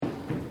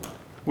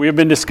We have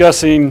been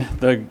discussing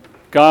the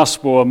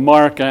Gospel of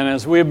Mark, and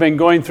as we have been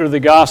going through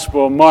the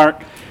Gospel of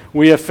Mark,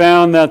 we have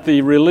found that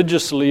the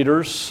religious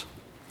leaders,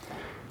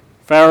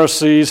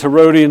 Pharisees,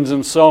 Herodians,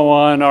 and so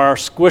on, are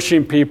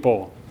squishing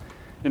people,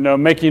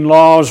 making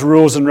laws,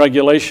 rules, and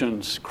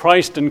regulations.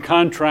 Christ, in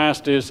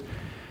contrast, is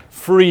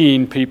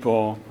freeing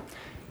people.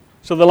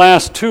 So the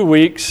last 2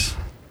 weeks,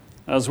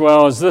 as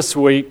well as this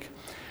week,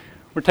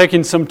 we're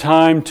taking some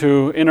time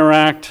to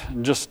interact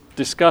and just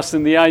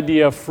discussing the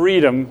idea of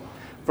freedom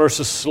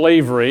versus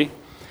slavery.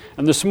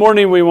 And this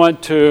morning we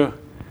want to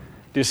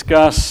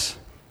discuss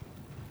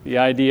the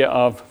idea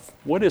of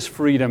what is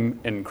freedom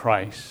in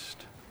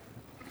Christ.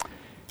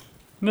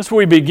 And as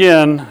we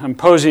begin, I'm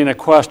posing a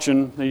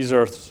question. These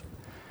are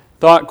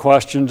thought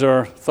questions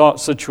or thought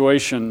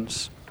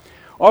situations.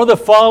 Are the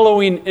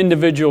following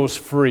individuals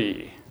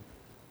free?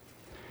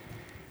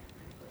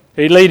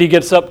 A lady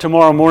gets up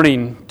tomorrow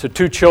morning to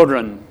 2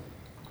 children,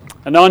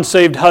 an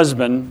unsaved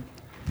husband,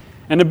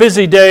 and a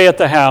busy day at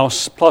the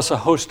house, plus a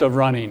host of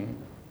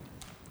running.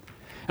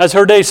 As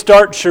her day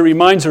starts, she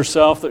reminds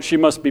herself that she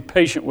must be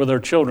patient with her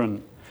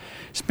children,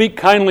 speak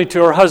kindly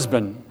to her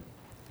husband,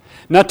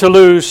 not to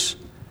lose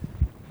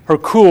her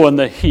cool in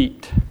the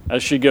heat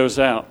as she goes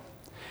out.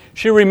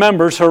 She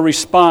remembers her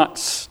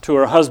response to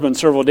her husband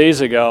several days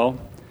ago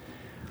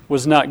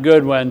was not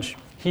good when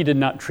he did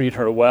not treat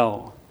her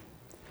well.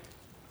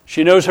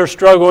 She knows her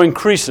struggle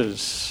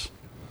increases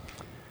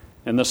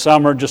in the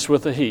summer just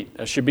with the heat.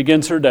 As she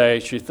begins her day,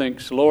 she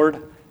thinks,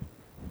 Lord,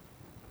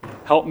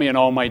 help me in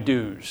all my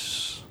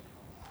dues.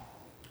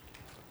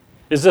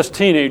 Is this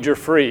teenager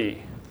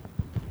free?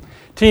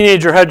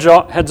 Teenager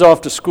heads off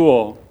to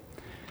school.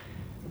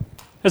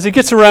 As he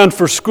gets around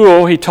for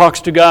school, he talks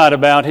to God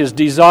about his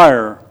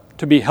desire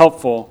to be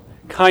helpful,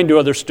 kind to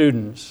other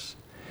students.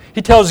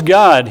 He tells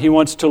God he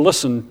wants to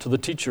listen to the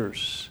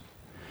teachers.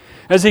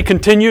 As he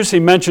continues, he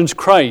mentions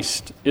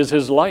Christ is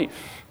his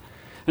life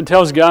and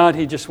tells God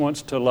he just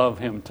wants to love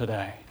him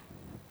today.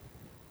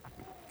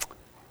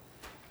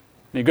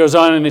 And he goes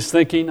on in his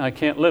thinking, I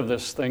can't live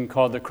this thing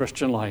called the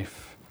Christian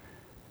life,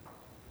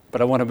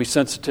 but I want to be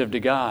sensitive to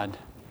God,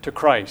 to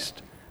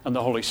Christ, and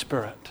the Holy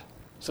Spirit,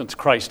 since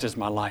Christ is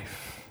my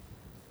life.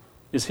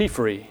 Is he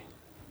free?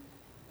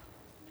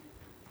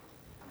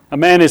 A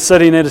man is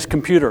sitting at his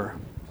computer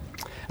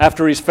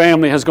after his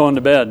family has gone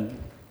to bed.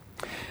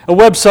 A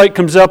website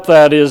comes up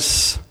that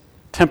is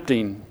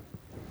tempting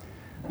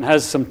and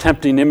has some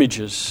tempting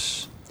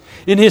images.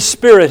 In his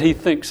spirit, he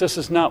thinks this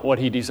is not what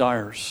he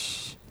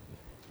desires.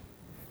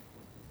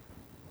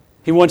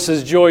 He wants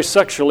his joy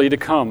sexually to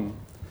come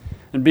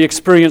and be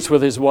experienced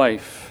with his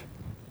wife.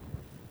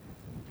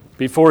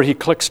 Before he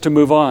clicks to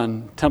move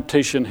on,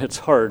 temptation hits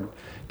hard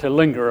to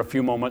linger a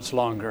few moments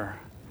longer.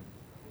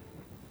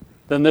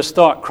 Then this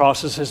thought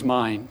crosses his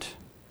mind.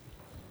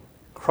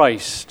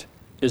 Christ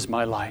is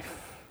my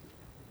life.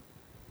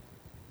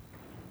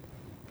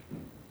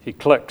 He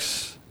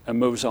clicks and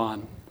moves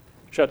on,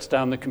 shuts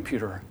down the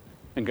computer,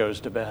 and goes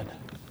to bed.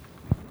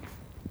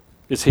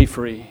 Is he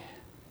free?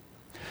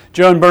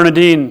 Joe and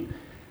Bernadine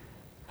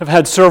have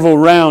had several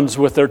rounds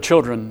with their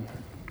children.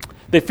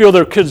 They feel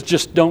their kids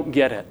just don't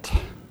get it.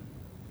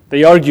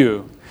 They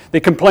argue.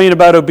 They complain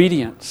about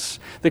obedience.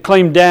 They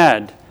claim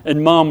dad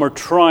and mom are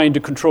trying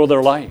to control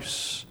their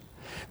lives.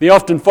 They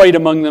often fight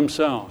among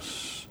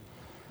themselves.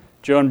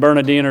 Joe and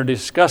Bernadine are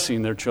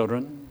discussing their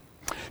children.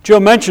 Joe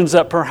mentions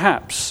that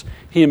perhaps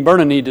he and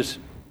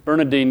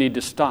Bernadine need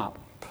to stop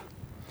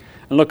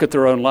and look at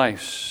their own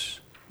lives.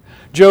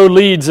 Joe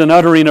leads in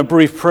uttering a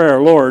brief prayer,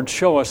 Lord,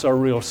 show us our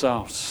real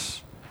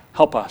selves.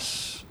 Help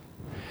us.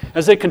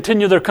 As they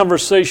continue their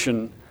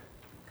conversation,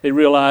 they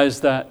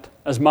realize that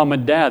as mom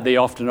and dad, they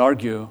often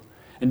argue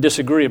and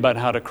disagree about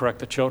how to correct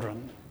the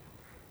children.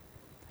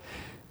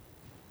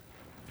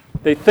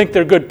 They think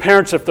they're good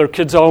parents if their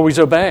kids always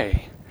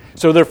obey.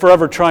 So they're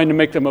forever trying to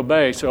make them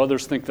obey so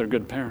others think they're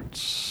good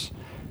parents.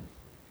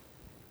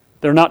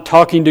 They're not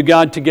talking to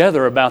God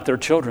together about their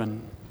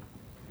children.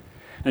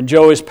 And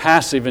Joe is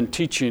passive in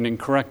teaching and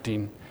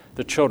correcting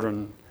the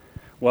children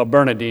while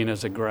Bernadine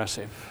is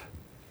aggressive.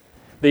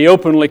 They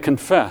openly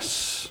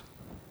confess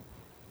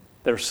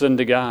their sin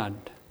to God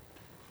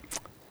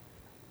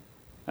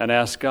and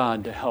ask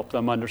God to help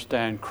them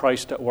understand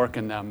Christ at work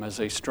in them as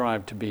they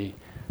strive to be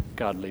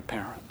godly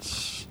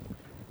parents.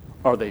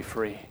 Are they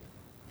free?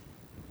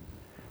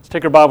 Let's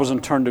take our Bibles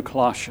and turn to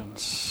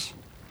Colossians.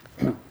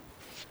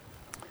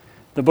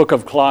 The book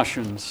of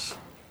Colossians,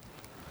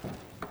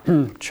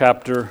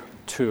 chapter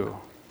 2.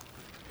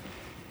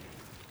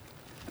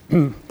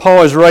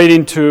 Paul is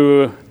writing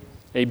to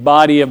a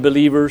body of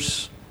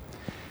believers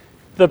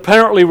that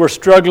apparently were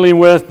struggling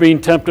with, being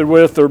tempted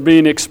with, or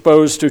being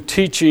exposed to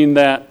teaching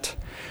that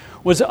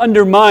was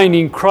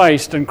undermining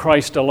Christ and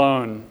Christ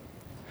alone.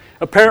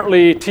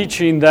 Apparently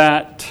teaching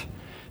that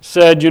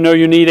said, you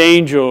need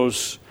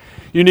angels,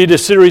 you need a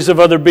series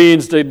of other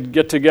beings to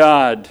get to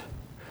God,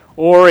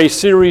 or a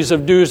series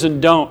of do's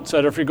and don'ts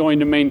that if you're going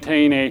to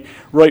maintain a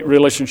right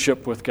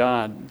relationship with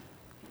God.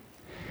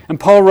 And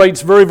Paul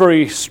writes very,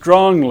 very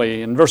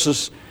strongly in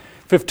verses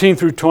 15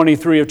 through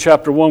 23 of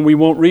chapter 1. We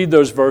won't read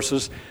those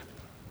verses,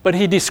 but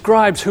he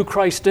describes who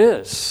Christ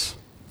is.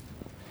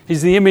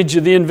 He's the image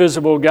of the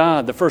invisible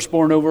God, the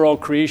firstborn over all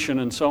creation,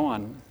 and so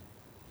on.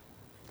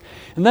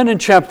 And then in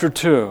chapter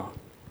 2,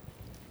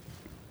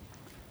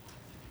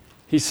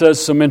 he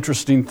says some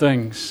interesting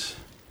things.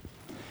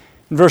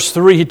 In verse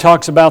 3, he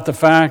talks about the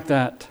fact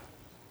that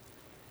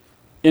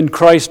in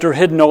Christ are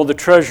hidden all the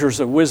treasures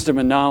of wisdom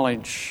and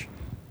knowledge.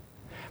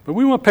 But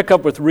we want to pick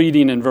up with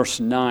reading in verse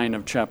 9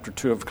 of chapter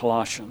 2 of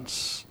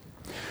Colossians.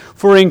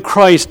 For in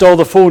Christ all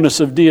the fullness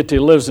of deity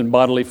lives in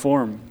bodily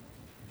form.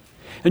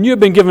 And you have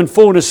been given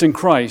fullness in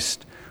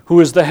Christ, who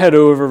is the head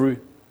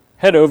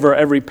over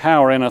every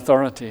power and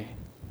authority.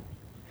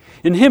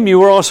 In him you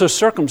were also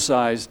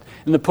circumcised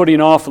in the putting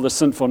off of the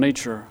sinful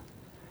nature,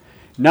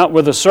 not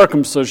with a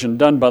circumcision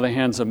done by the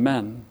hands of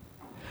men,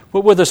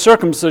 but with a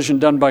circumcision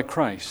done by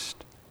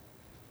Christ,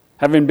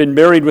 having been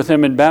buried with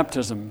him in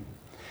baptism,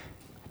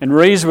 and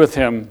raised with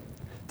him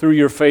through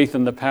your faith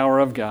in the power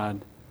of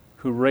God,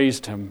 who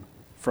raised him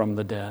from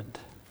the dead.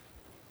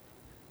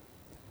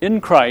 In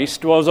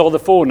Christ dwells all the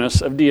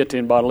fullness of deity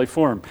in bodily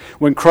form.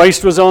 When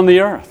Christ was on the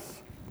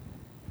earth,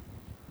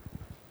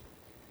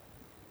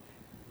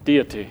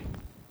 deity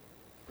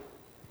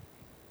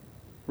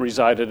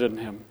resided in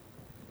him.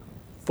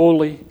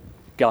 Fully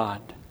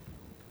God.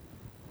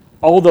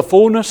 All the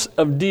fullness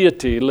of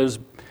deity lives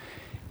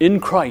in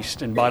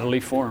Christ in bodily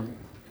form.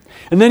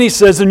 And then he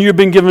says, and you've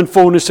been given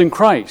fullness in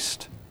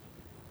Christ.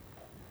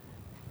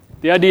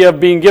 The idea of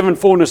being given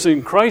fullness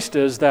in Christ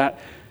is that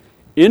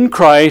in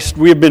Christ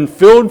we have been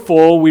filled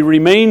full, we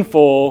remain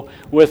full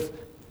with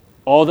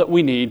all that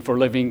we need for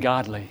living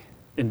godly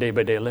in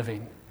day-by-day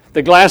living.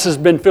 The glass has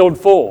been filled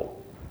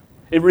full.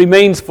 It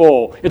remains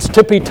full. It's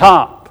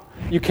tippy-top.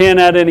 You can't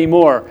add any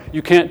more.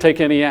 You can't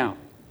take any out.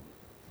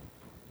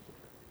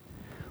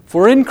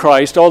 For in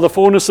Christ all the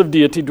fullness of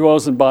deity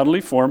dwells in bodily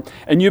form,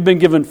 and you've been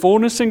given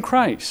fullness in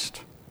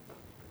Christ.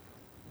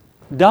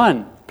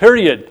 Done.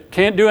 Period.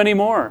 Can't do any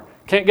more.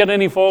 Can't get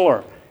any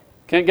fuller.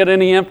 Can't get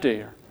any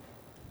emptier.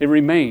 It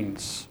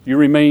remains. You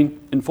remain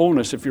in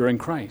fullness if you're in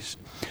Christ.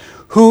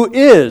 Who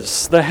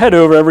is the head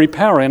over every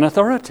power and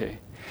authority?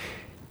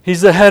 He's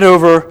the head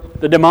over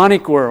the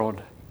demonic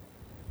world.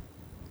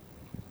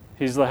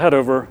 He's the head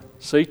over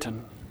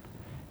Satan.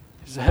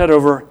 He's the head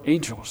over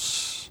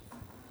angels.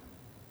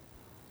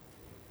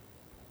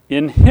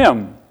 In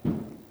him,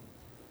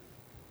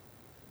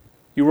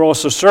 you were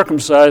also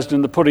circumcised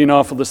in the putting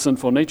off of the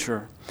sinful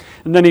nature.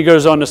 And then he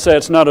goes on to say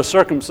it's not a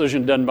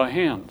circumcision done by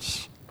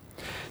hands.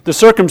 The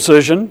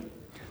circumcision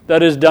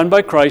that is done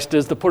by Christ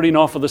is the putting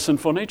off of the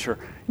sinful nature.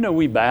 You know,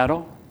 we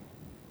battle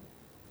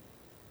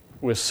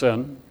with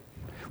sin,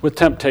 with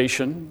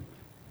temptation,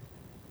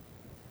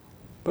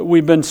 but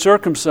we've been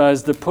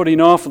circumcised, the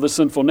putting off of the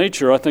sinful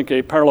nature. I think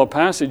a parallel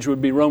passage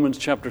would be Romans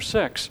chapter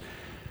 6,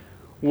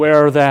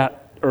 where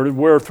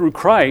through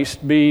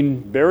Christ, being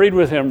buried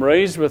with him,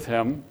 raised with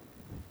him,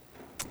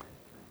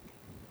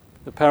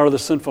 the power of the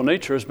sinful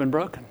nature has been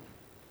broken.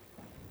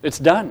 It's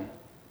done.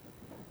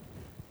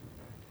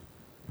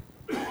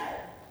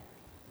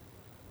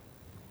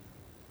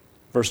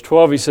 Verse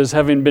 12, he says,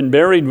 having been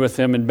buried with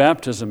him in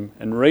baptism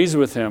and raised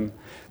with him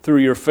through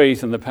your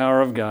faith in the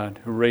power of God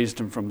who raised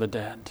him from the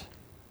dead.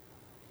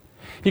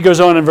 He goes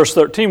on in verse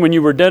 13, when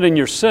you were dead in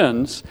your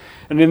sins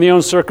and in the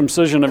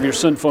uncircumcision of your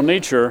sinful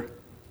nature,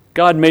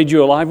 God made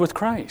you alive with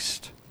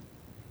Christ.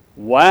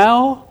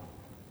 While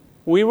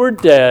we were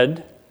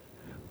dead,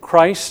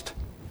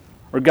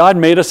 God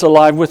made us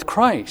alive with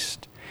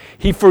Christ.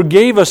 He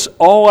forgave us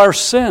all our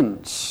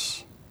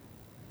sins.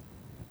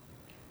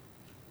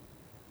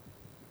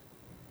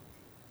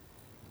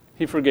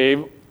 He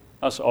forgave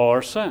us all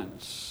our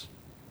sins.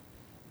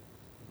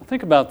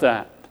 Think about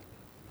that.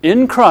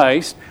 In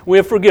Christ, we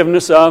have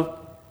forgiveness of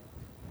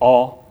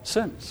all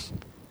sins.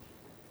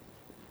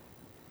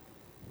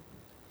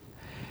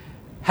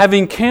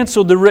 Having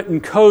canceled the written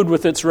code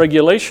with its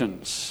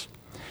regulations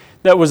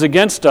that was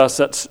against us,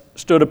 that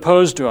stood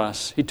opposed to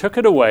us, he took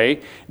it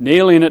away,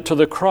 nailing it to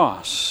the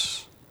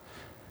cross.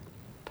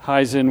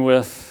 Ties in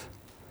with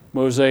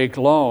Mosaic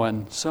law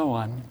and so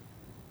on.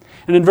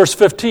 And in verse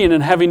 15,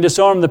 and having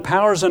disarmed the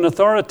powers and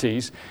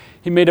authorities,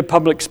 he made a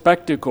public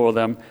spectacle of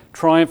them,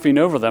 triumphing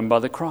over them by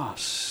the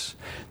cross.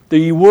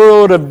 The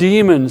world of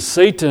demons,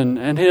 Satan,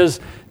 and his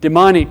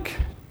demonic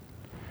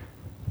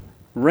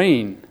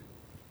reign,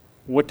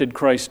 what did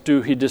Christ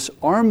do? He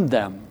disarmed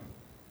them,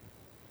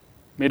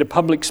 made a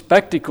public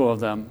spectacle of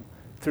them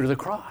through the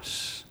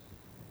cross.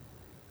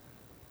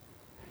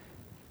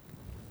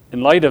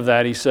 In light of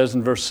that, he says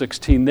in verse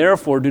 16,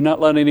 therefore do not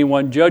let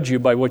anyone judge you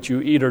by what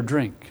you eat or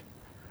drink,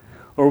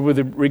 or with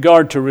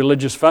regard to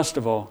religious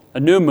festival, a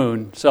new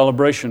moon,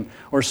 celebration,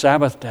 or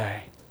Sabbath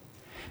day.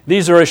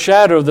 These are a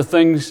shadow of the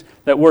things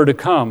that were to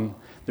come.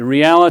 The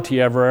reality,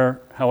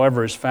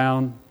 however, is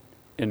found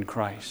in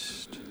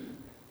Christ.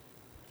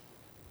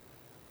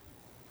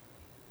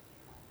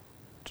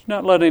 Do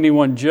not let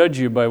anyone judge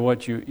you by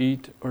what you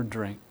eat or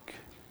drink.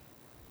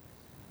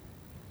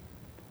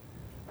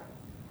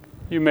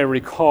 You may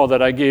recall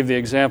that I gave the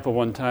example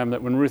one time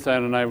that when Ruth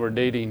Ann and I were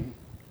dating,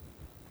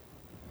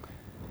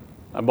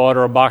 I bought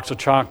her a box of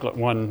chocolate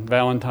one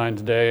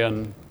Valentine's Day,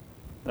 and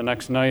the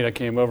next night I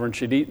came over and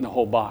she'd eaten the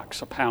whole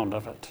box, a pound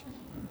of it.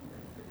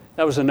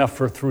 That was enough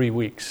for 3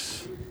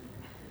 weeks.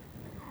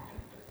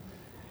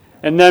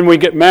 And then we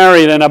get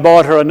married, and I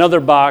bought her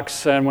another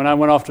box, and when I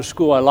went off to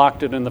school, I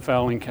locked it in the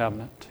filing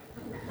cabinet.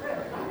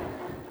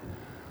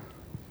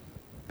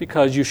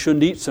 Because you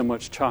shouldn't eat so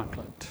much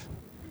chocolate.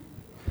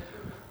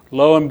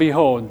 Lo and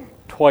behold,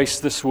 twice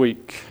this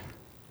week,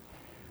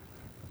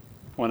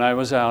 when I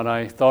was out,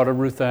 I thought of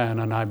Ruth Ann,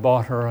 and I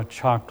bought her a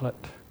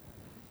chocolate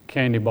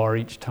candy bar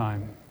each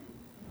time.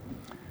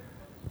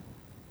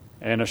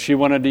 And if she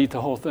wanted to eat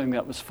the whole thing,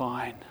 that was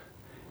fine.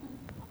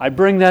 I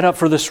bring that up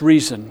for this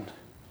reason.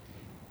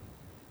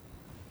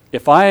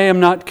 If I am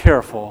not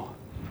careful,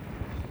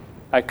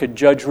 I could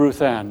judge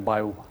Ruth Ann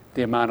by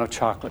the amount of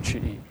chocolate she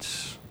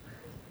eats.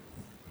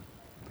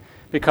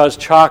 Because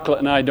chocolate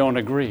and I don't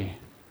agree.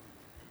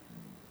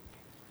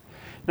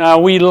 Now,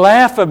 we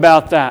laugh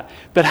about that,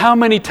 but how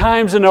many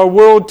times in our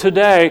world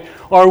today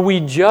are we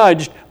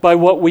judged by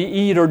what we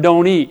eat or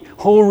don't eat?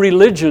 Whole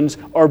religions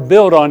are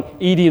built on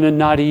eating and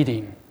not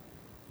eating.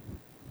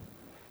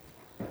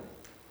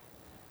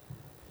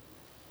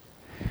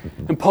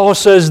 And Paul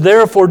says,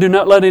 therefore, do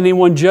not let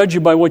anyone judge you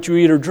by what you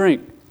eat or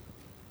drink.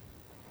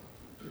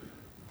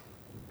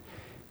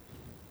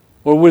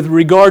 Or with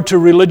regard to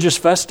religious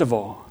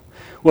festival.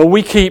 Well,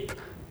 we keep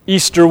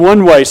Easter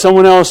one way,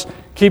 someone else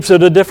keeps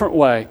it a different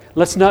way.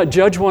 Let's not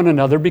judge one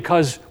another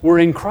because we're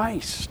in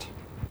Christ.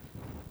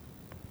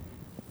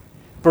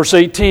 Verse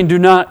 18, do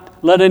not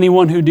let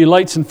anyone who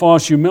delights in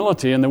false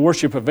humility and the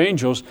worship of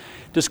angels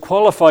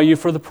disqualify you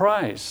for the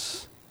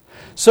prize.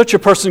 Such a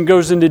person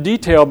goes into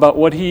detail about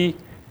what he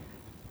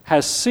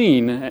has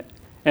seen,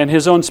 and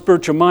his own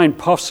spiritual mind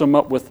puffs him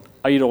up with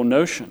idle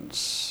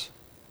notions.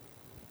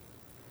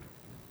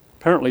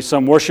 Apparently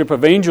some worship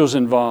of angels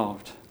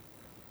involved.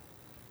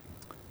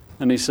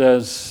 And he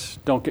says,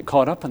 don't get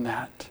caught up in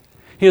that.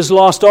 He has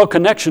lost all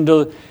connection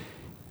with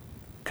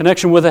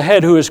the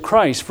head who is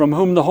Christ, from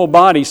whom the whole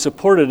body,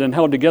 supported and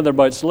held together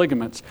by its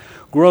ligaments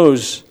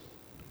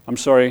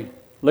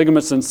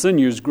and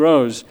sinews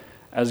grows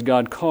as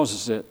God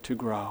causes it to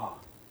grow.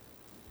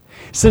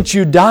 Since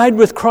you died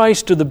with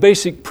Christ to the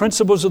basic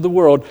principles of the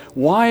world,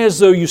 why, as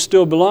though you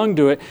still belong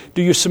to it,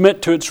 do you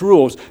submit to its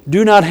rules?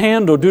 Do not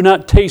handle, do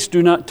not taste,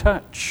 do not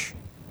touch.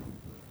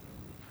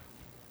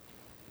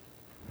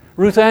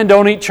 Ruth Ann,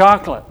 don't eat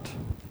chocolate.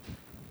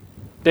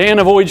 Dan,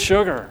 avoid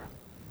sugar.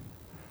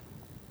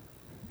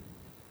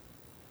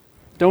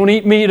 Don't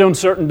eat meat on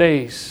certain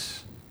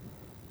days.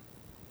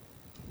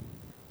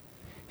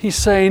 He's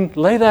saying,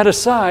 lay that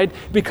aside,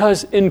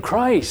 because in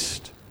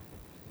Christ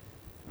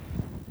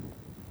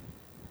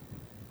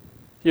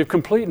you have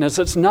completeness.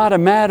 It's not a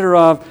matter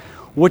of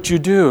what you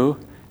do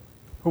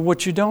or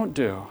what you don't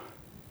do.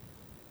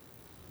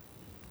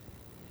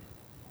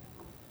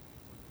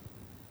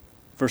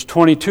 Verse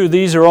 22,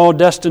 these are all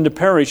destined to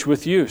perish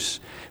with use,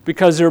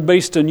 because they're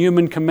based on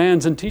human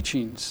commands and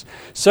teachings.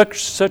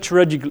 Such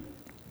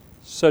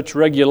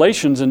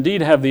regulations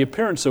indeed have the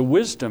appearance of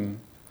wisdom,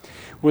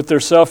 with their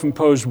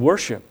self-imposed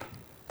worship,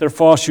 their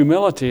false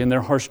humility, and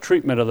their harsh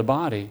treatment of the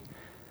body.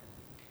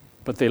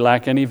 But they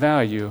lack any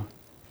value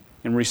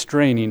in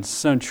restraining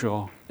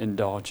sensual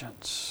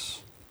indulgence.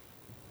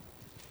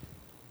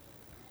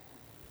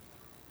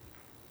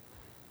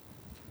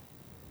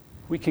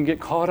 We can get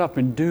caught up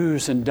in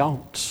do's and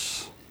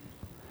don'ts.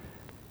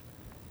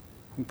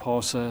 And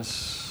Paul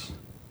says,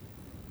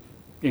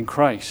 in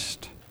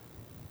Christ,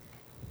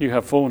 you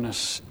have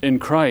fullness. In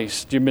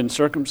Christ, you've been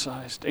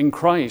circumcised. In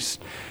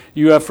Christ,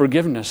 you have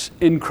forgiveness.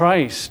 In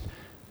Christ,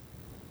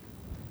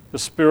 the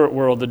spirit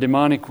world, the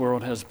demonic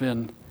world has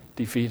been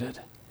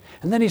defeated.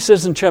 And then he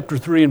says in chapter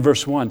 3 and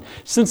verse 1,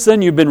 since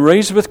then you've been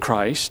raised with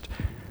Christ.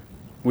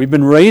 We've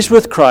been raised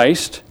with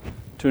Christ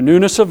to a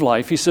newness of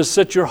life. He says,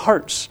 set your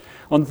hearts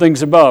on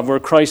things above, where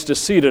Christ is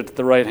seated at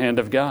the right hand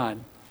of God.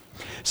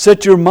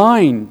 Set your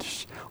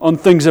minds on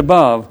things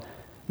above,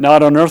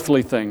 not on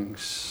earthly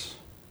things.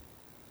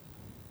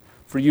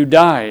 For you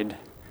died,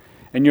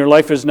 and your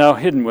life is now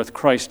hidden with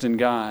Christ in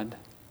God.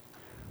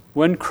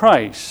 When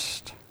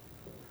Christ,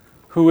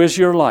 who is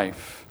your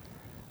life,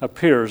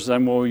 appears,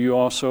 then will you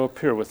also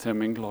appear with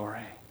him in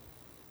glory.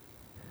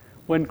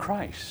 When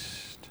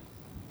Christ,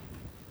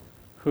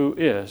 who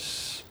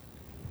is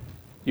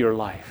your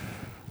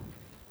life.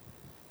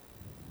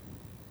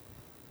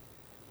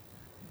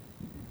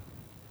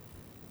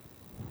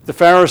 The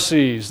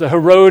Pharisees, the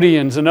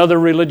Herodians, and other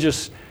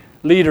religious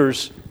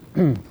leaders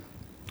in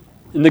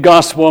the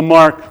Gospel of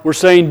Mark were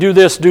saying, do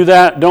this, do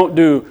that, don't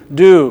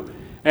do.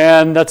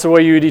 And that's the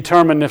way you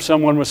determine if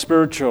someone was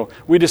spiritual.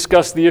 We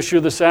discussed the issue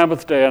of the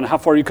Sabbath day and how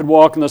far you could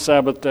walk on the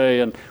Sabbath day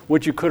and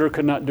what you could or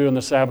could not do on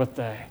the Sabbath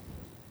day.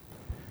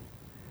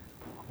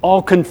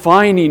 All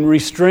confining,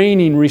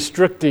 restraining,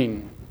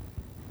 restricting.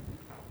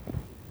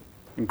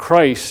 And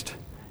Christ,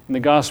 in the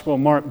Gospel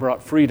of Mark,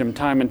 brought freedom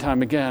time and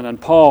time again. And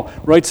Paul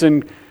writes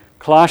in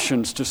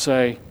Colossians to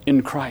say,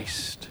 in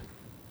Christ,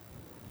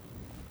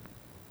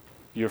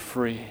 you're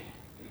free.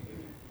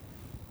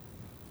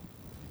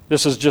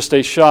 This is just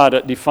a shot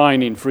at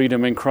defining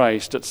freedom in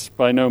Christ. It's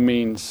by no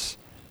means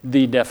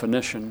the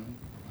definition.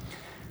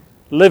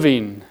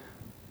 Living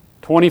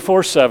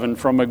 24/7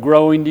 from a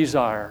growing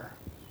desire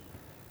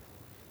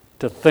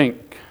to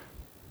think,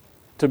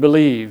 to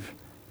believe,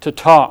 to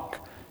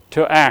talk,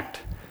 to act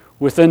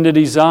within the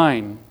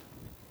design,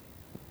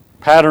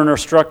 pattern or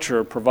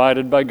structure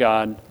provided by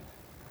God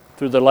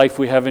through the life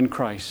we have in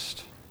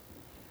Christ,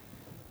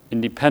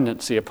 in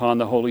dependency upon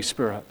the Holy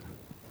Spirit,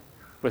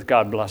 with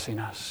God blessing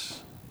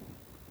us.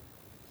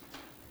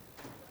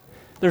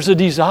 There's a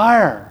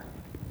desire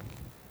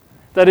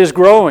that is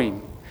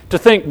growing to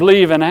think,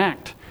 believe, and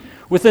act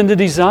within the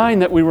design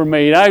that we were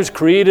made. I was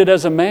created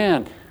as a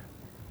man,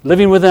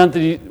 living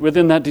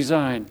within that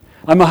design.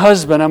 I'm a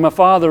husband, I'm a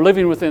father,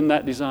 living within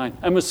that design.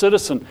 I'm a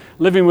citizen,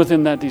 living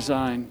within that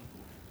design.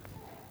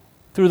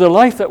 Through the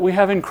life that we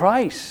have in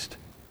Christ.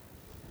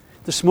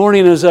 This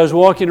morning as I was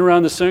walking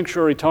around the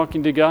sanctuary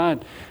talking to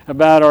God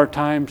about our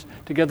times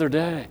together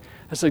today,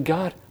 I said,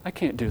 God, I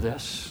can't do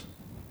this.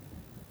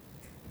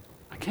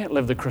 I can't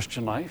live the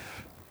Christian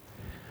life.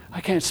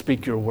 I can't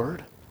speak your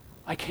word.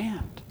 I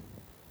can't.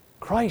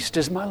 Christ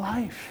is my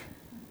life.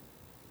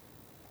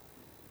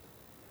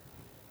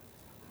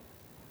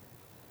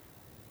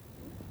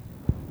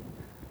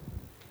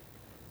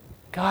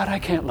 God, I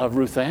can't love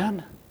Ruth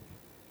Ann.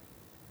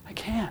 I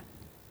can't.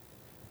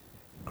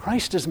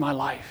 Christ is my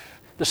life.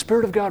 The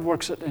Spirit of God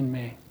works it in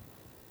me.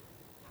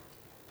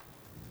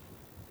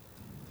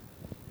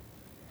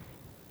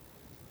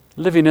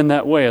 Living in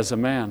that way as a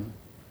man,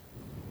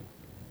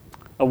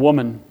 a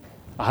woman,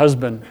 a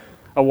husband,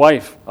 a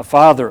wife, a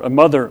father, a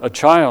mother, a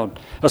child,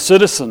 a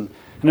citizen,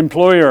 an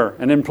employer,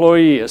 an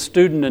employee, a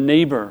student, a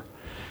neighbor,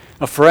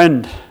 a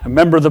friend, a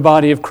member of the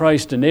body of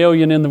Christ, an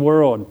alien in the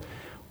world,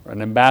 or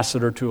an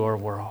ambassador to our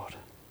world.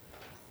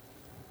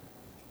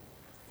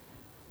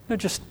 They're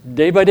just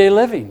day-by-day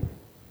living.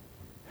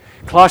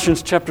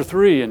 Colossians chapter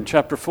 3 and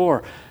chapter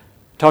 4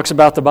 talks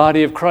about the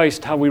body of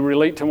Christ, how we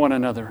relate to one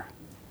another.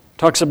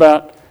 Talks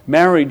about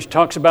marriage,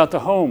 talks about the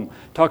home,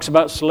 talks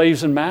about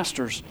slaves and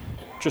masters,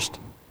 just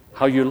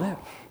how you live.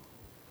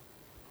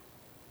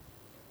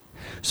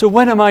 So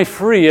when am I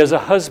free as a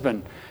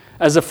husband,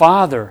 as a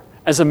father,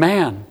 as a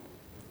man?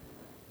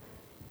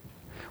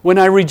 When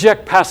I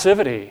reject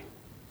passivity,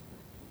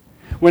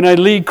 when I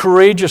lead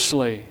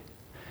courageously,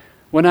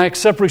 when I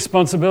accept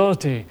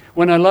responsibility,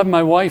 when I love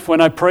my wife, when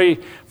I pray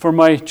for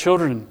my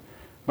children,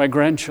 my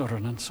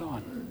grandchildren, and so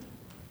on.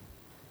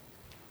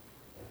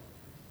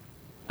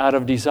 Out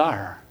of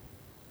desire,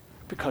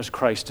 because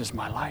Christ is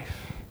my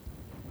life.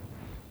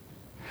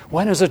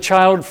 When is a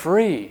child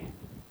free?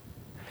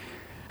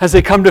 As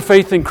they come to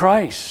faith in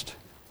Christ,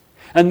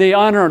 and they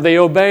honor, they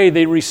obey,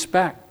 they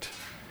respect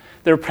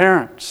their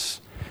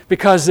parents,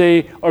 because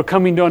they are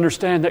coming to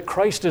understand that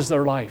Christ is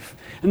their life.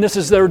 And this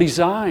is their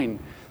design,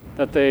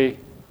 that they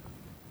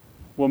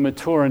will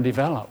mature and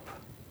develop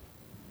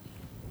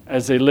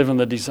as they live in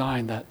the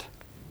design that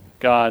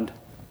God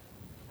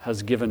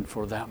has given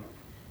for them.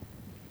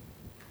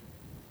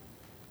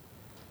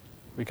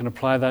 We can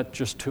apply that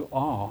just to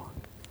all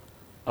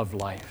of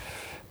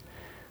life.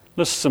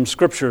 List some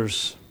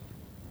scriptures.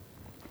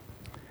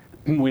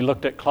 We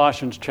looked at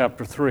Colossians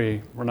chapter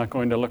 3. We're not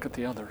going to look at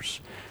the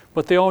others.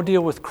 But they all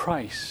deal with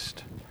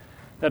Christ.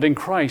 That in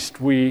Christ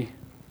we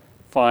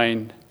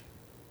find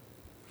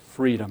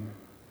freedom.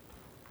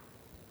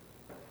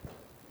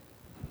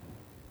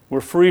 We're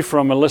free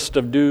from a list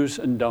of do's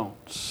and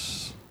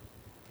don'ts.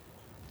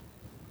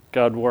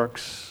 God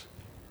works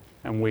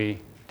and we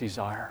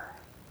desire.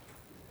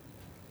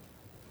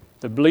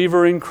 The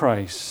believer in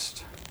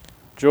Christ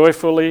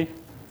joyfully,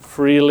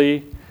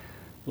 freely,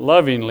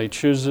 lovingly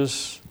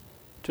chooses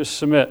to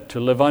submit,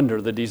 to live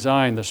under the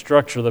design, the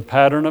structure, the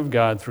pattern of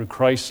God through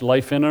Christ's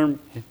life in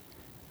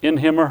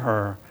him or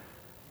her,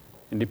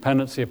 in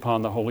dependency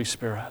upon the Holy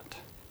Spirit.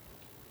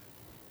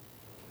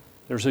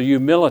 There's a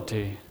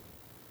humility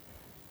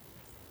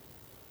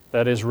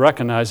that is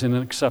recognizing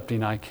and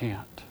accepting I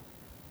can't.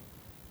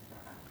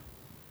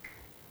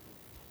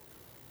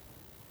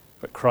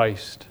 But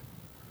Christ,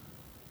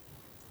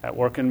 at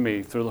work in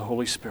me through the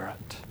Holy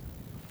Spirit,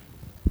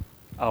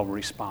 I'll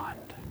respond.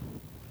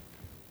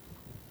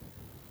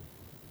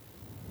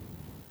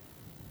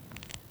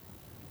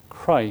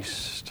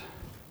 Christ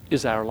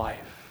is our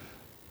life.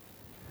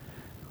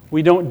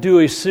 We don't do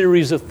a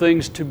series of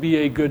things to be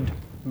a good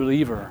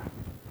believer.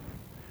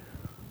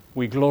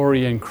 We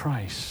glory in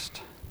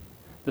Christ,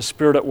 the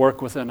Spirit at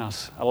work within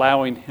us,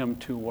 allowing Him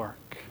to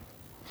work.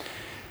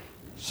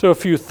 So a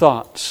few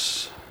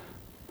thoughts.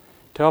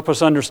 To help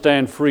us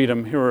understand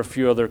freedom, here are a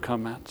few other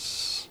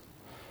comments.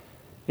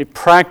 A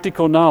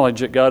practical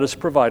knowledge that God has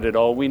provided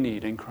all we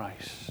need in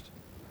Christ.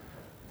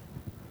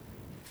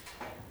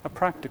 A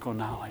practical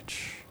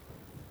knowledge.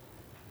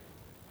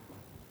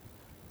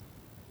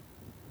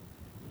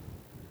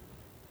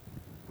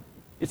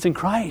 It's in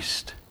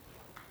Christ.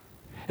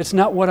 It's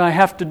not what I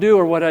have to do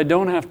or what I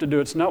don't have to do.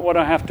 It's not what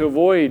I have to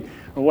avoid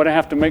or what I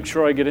have to make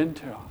sure I get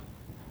into.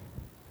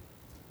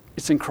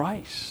 It's in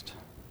Christ.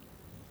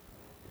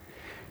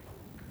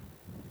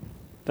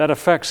 That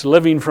affects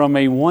living from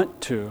a want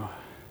to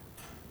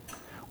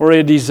or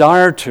a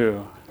desire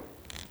to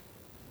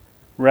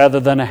rather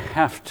than a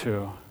have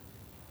to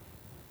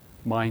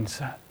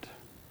mindset.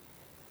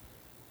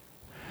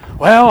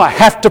 Well, I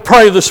have to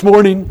pray this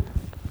morning.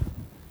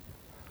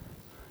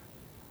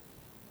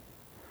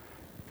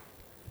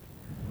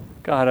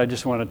 God, I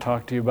just want to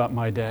talk to you about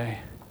my day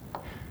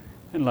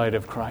in light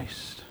of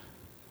Christ.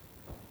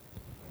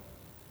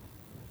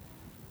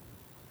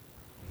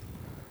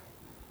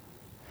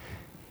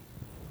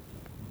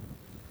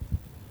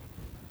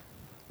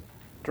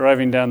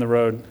 Driving down the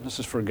road, this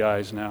is for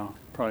guys now,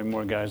 probably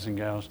more guys than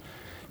gals.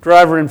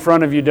 Driver in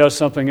front of you does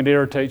something that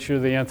irritates you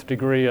to the nth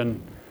degree,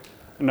 and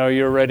you know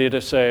you're ready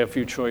to say a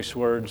few choice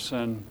words,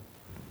 and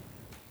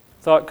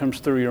thought comes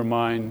through your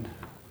mind.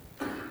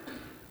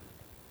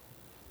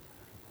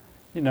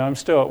 You know, I'm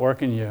still at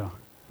work in you.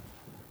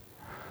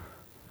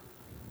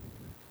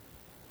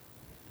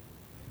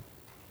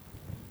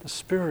 The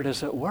Spirit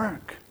is at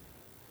work,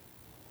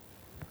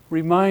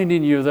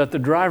 reminding you that the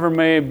driver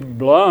may have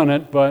blown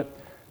it, but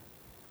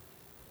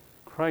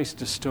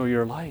Christ is still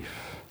your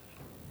life.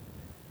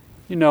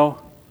 You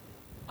know,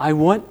 I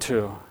want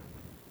to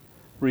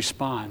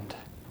respond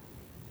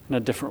in a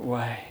different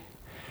way.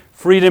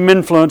 Freedom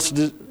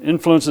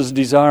influences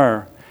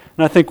desire,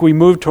 and I think we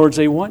move towards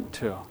a want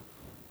to.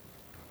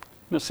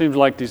 And it seems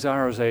like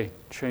desire is a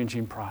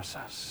changing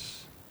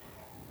process.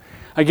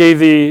 I gave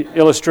the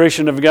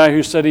illustration of a guy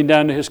who's sitting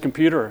down to his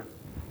computer,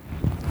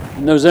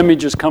 and those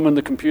images come in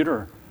the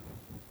computer.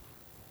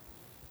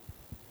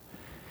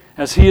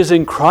 As he is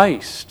in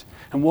Christ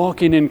and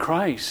walking in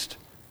Christ,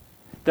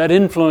 that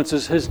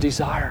influences his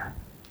desire.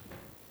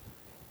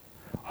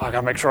 Oh, I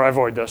got to make sure I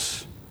avoid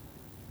this.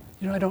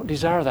 You know, I don't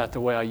desire that the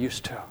way I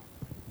used to.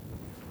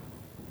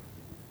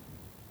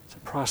 It's a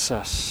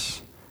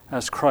process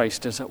as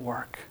Christ is at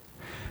work.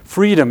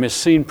 Freedom is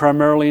seen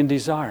primarily in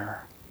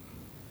desire,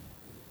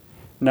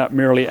 not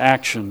merely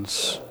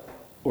actions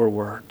or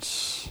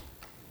words.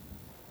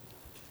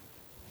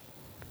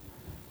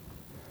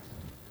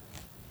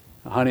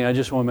 Now, honey, I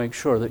just want to make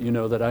sure that you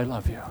know that I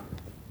love you.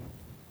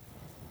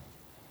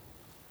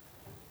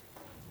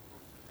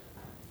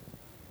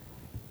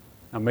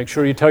 Now make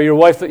sure you tell your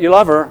wife that you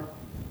love her.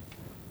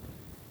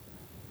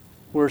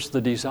 Where's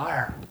the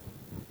desire?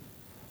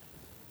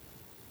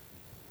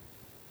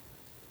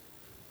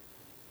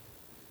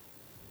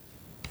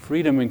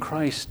 Freedom in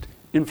Christ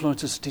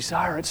influences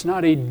desire. It's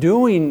not a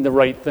doing the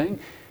right thing.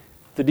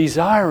 The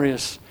desire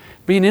is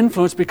being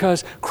influenced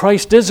because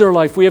Christ is our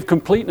life. We have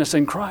completeness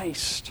in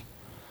Christ.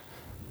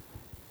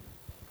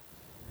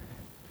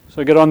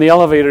 So I got on the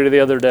elevator the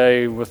other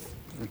day with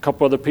a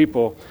couple other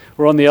people.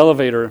 We're on the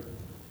elevator.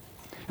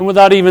 And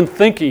without even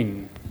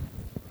thinking,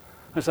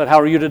 I said,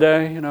 how are you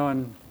today? You know,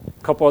 and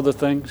a couple other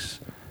things.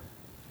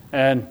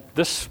 And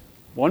this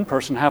one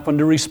person happened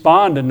to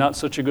respond in not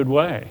such a good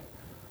way.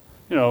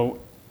 You know,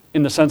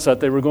 in the sense that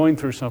they were going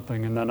through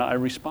something, and then I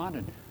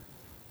responded.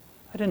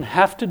 I didn't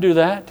have to do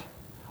that.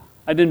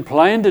 I didn't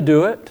plan to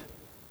do it.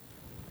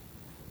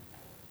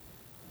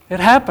 It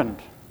happened.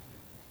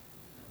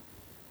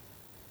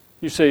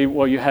 You say,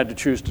 well, you had to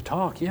choose to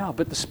talk. Yeah,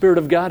 but the Spirit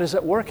of God is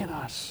at work in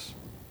us.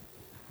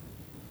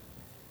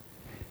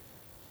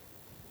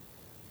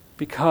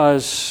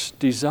 Because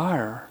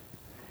desire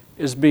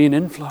is being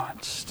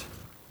influenced.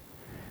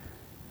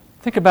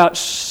 Think about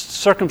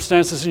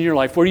circumstances in your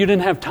life where you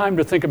didn't have time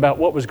to think about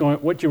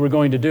what you were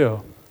going to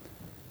do,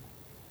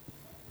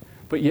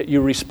 but yet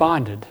you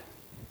responded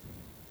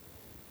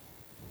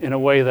in a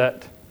way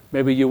that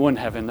maybe you wouldn't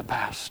have in the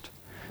past.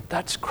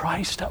 That's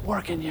Christ at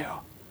work in you.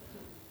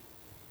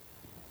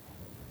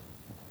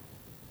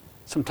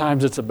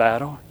 Sometimes it's a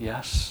battle,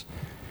 yes.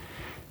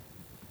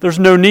 There's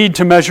no need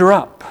to measure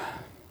up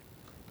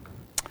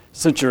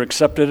since you're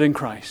accepted in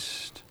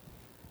Christ.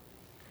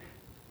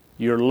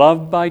 You're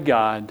loved by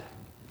God,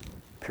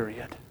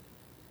 period.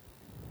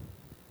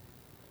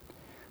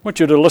 I want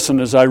you to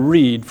listen as I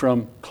read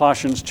from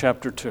Colossians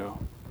chapter 2.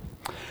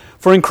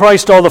 For in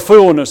Christ all the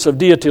fullness of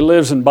deity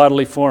lives in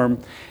bodily form,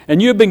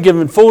 and you have been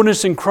given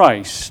fullness in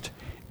Christ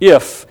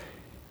if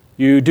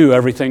you do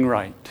everything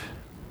right.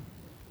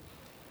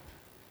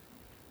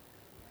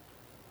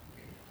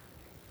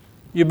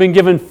 You've been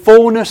given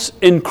fullness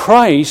in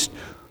Christ,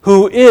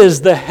 who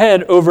is the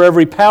head over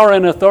every power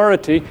and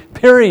authority,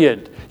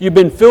 period. You've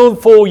been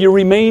filled full, you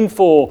remain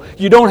full.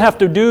 You don't have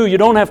to do, you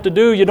don't have to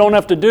do, you don't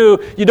have to do,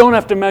 you don't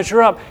have to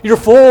measure up. You're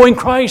full in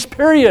Christ,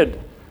 period.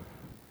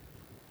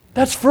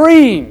 That's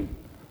freeing.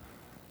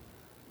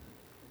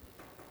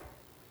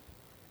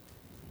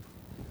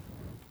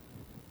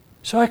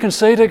 So I can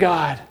say to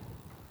God,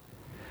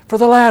 for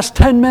the last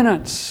 10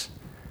 minutes,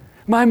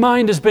 my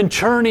mind has been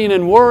churning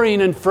and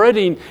worrying and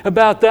fretting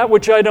about that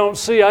which I don't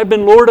see. I've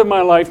been Lord of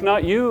my life,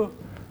 not you.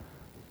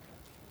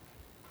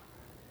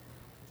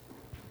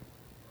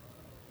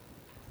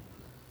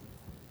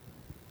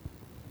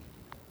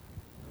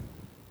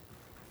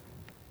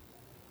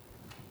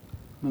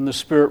 And the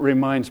Spirit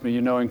reminds me,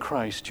 in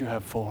Christ you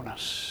have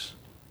fullness.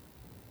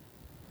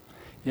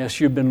 Yes,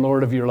 you've been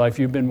Lord of your life.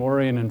 You've been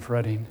worrying and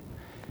fretting.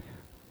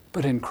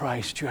 But in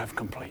Christ you have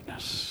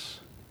completeness.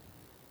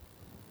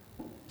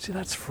 See,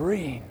 that's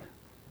freeing.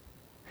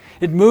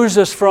 It moves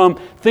us from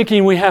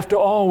thinking we have to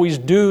always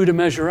do to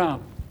measure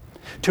up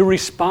to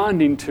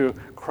responding to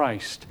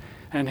Christ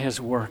and His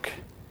work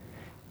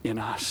in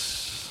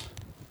us.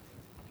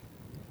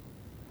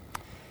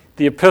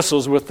 The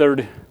epistles with their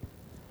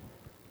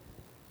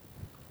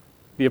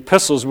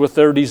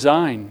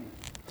design,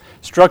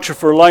 structure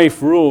for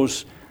life,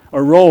 rules,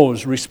 or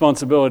roles,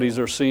 responsibilities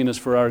are seen as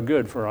for our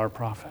good, for our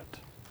profit.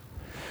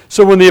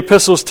 So when the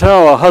epistles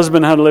tell a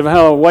husband how to live,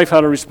 how a wife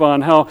how to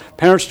respond, how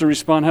parents to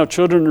respond, how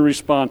children to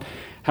respond,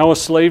 how a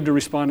slave to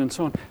respond, and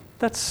so on,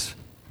 that's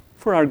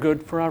for our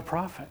good, for our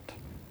profit,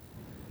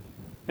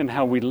 and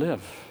how we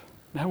live,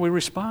 and how we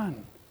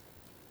respond.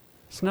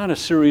 It's not a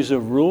series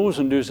of rules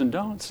and do's and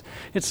don'ts.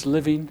 It's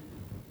living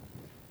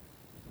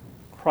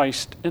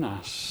Christ in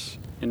us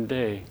in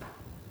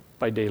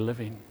day-by-day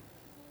living.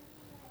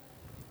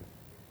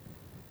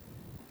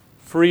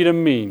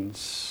 Freedom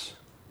means,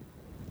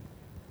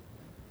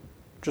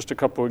 just a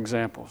couple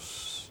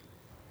examples.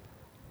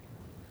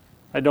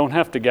 I don't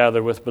have to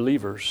gather with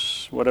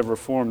believers, whatever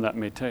form that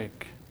may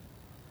take.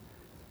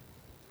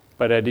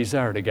 But I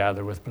desire to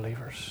gather with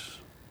believers.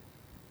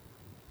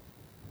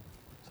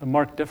 It's a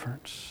marked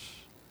difference.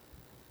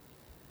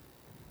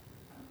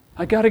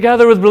 I got to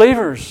gather with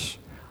believers.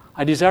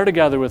 I desire to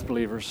gather with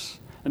believers.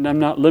 And I'm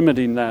not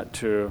limiting that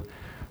to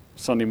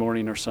Sunday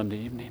morning or Sunday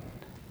evening.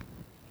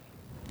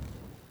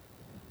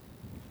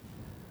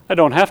 I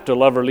don't have to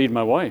love or lead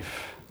my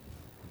wife,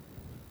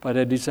 but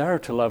I desire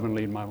to love and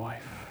lead my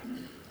wife.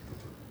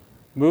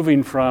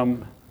 Moving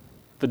from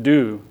the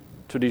do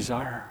to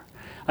desire.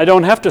 I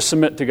don't have to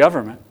submit to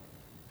government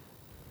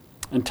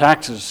and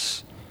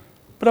taxes,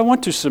 but I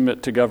want to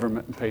submit to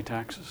government and pay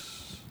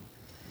taxes.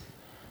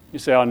 You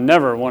say, I'll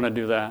never want to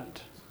do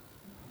that.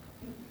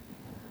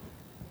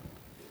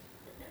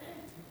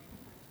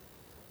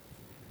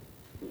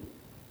 Do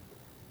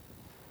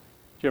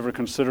you ever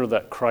consider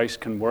that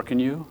Christ can work in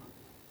you?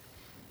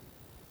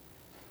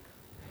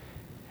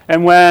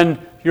 And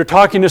when you're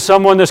talking to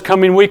someone this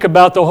coming week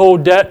about the whole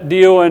debt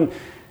deal, and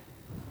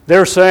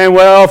they're saying,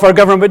 well, if our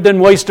government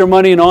didn't waste their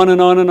money, and on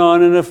and on and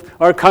on, and if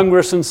our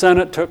Congress and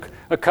Senate took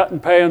a cut in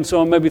pay and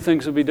so on, maybe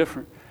things would be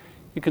different.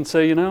 You can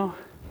say,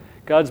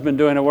 God's been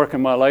doing a work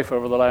in my life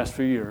over the last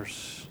few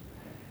years.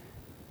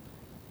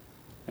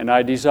 And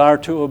I desire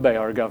to obey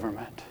our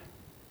government.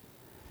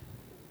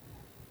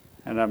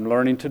 And I'm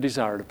learning to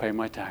desire to pay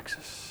my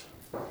taxes.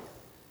 And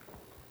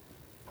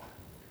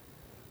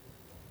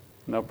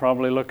they'll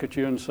probably look at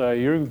you and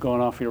say, you're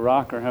going off your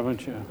rocker,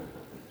 haven't you?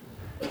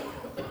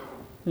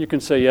 You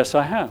can say, yes,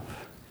 I have.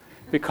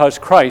 Because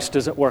Christ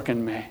is at work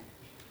in me.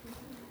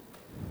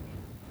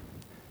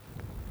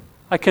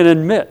 I can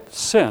admit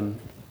sin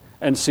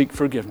and seek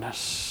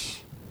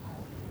forgiveness.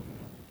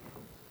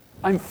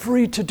 I'm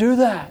free to do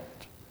that.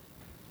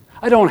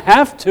 I don't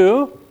have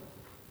to.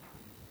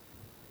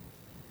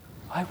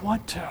 I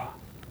want to.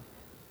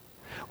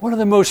 One of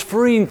the most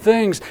freeing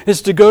things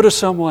is to go to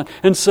someone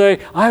and say,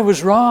 I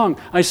was wrong,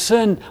 I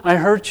sinned, I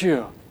hurt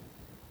you.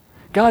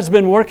 God's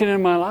been working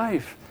in my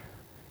life.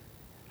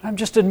 I'm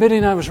just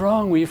admitting I was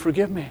wrong, will you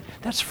forgive me?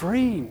 That's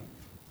freeing.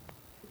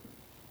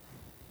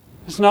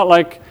 It's not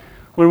like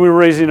when we were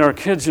raising our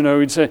kids,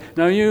 we'd say,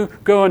 now you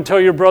go and tell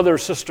your brother or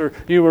sister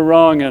you were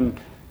wrong and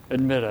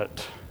admit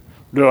it.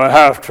 Do I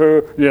have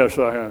to? Yes,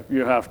 I have.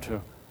 You have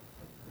to.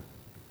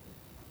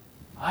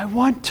 I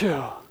want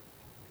to.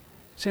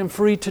 See, I'm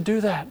free to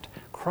do that.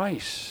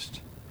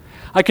 Christ.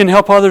 I can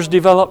help others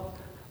develop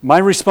my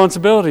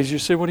responsibilities. You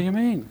say, what do you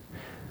mean?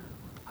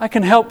 I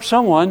can help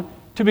someone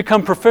to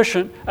become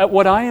proficient at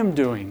what I am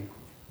doing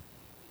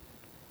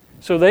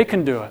so they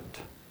can do it.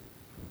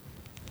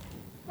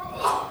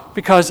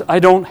 Because I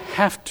don't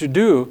have to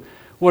do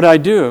what I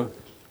do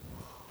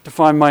to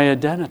find my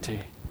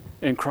identity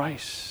in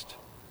Christ.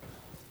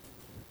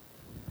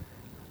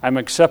 I'm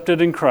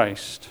accepted in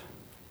Christ.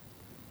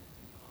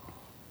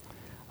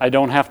 I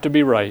don't have to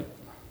be right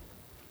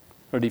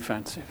or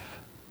defensive.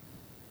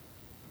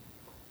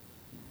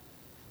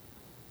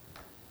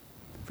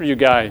 For you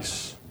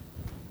guys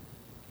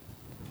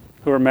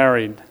who are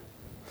married,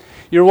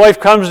 your wife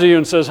comes to you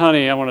and says,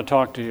 honey, I want to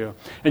talk to you.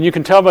 And you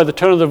can tell by the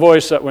tone of the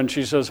voice that when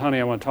she says,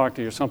 honey, I want to talk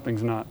to you,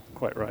 something's not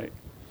quite right.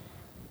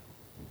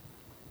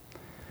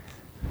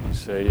 You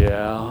say,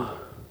 yeah.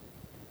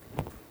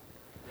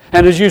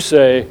 And as you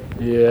say,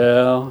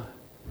 yeah,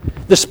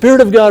 the Spirit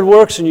of God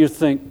works and you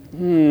think,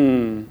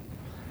 I'm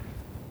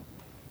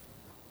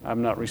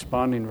not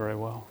responding very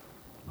well.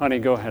 Honey,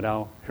 go ahead,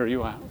 I'll hear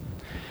you out.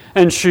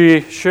 And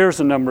she shares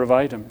a number of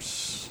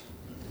items.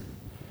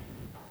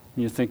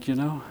 And you think,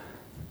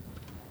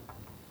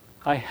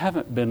 I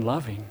haven't been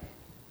loving.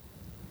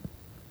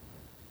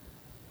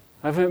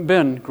 I haven't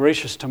been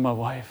gracious to my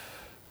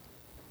wife.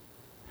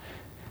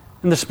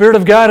 And the Spirit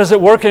of God is at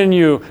work in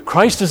you.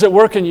 Christ is at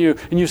work in you.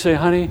 And you say,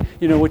 honey,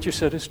 what you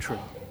said is true.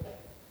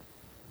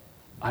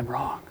 I'm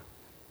wrong.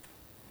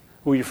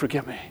 Will you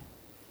forgive me?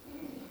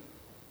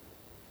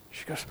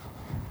 She goes,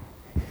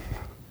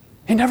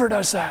 He never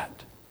does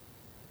that.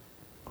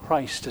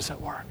 Christ is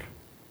at work.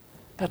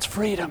 That's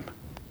freedom.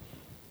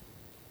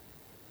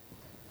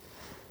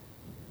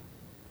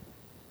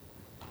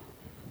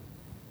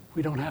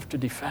 We don't have to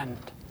defend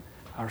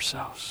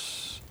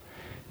ourselves.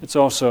 It's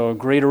also a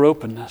greater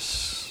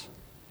openness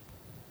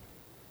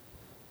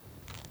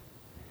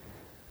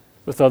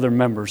with other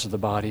members of the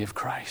body of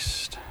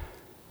Christ.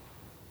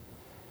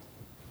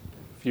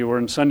 If you were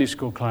in Sunday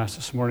school class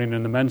this morning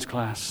in the men's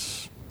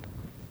class,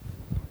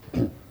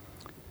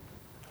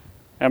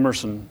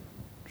 Emerson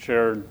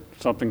shared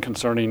something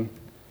concerning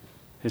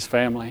his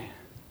family.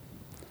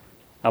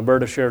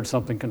 Alberta shared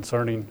something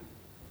concerning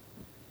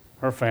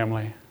her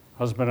family,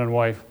 husband and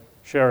wife,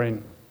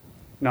 sharing,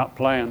 not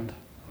planned.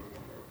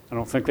 I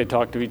don't think they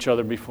talked to each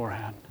other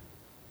beforehand.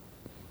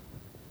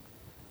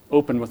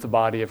 Open with the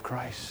body of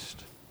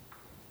Christ.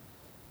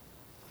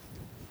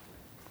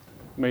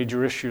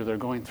 Major issue they're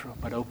going through,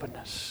 but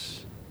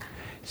openness.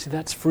 See,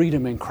 that's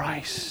freedom in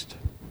Christ.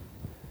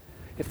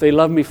 If they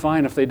love me,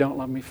 fine. If they don't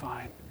love me,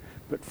 fine.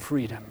 But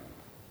freedom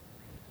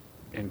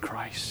in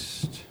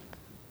Christ.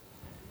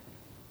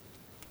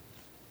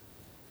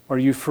 Are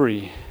you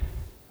free?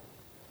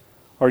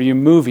 Are you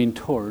moving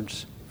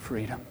towards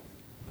freedom?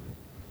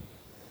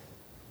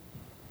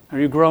 Are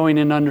you growing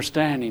in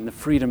understanding the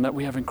freedom that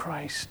we have in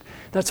Christ?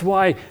 That's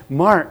why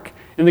Mark,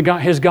 in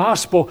his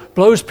gospel,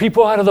 blows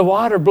people out of the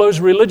water, blows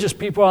religious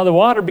people out of the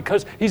water,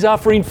 because he's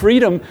offering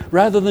freedom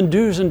rather than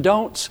do's and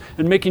don'ts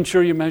and making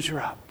sure you measure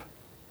up.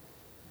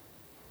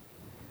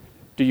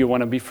 Do you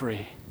want to be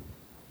free?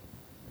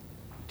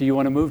 Do you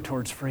want to move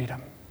towards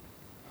freedom?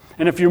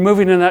 And if you're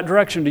moving in that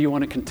direction, do you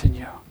want to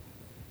continue?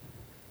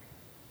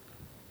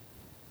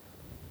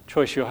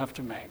 Choice you'll have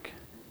to make.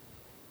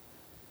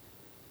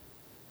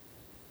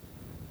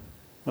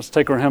 Let's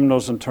take our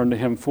hymnals and turn to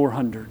hymn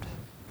 400.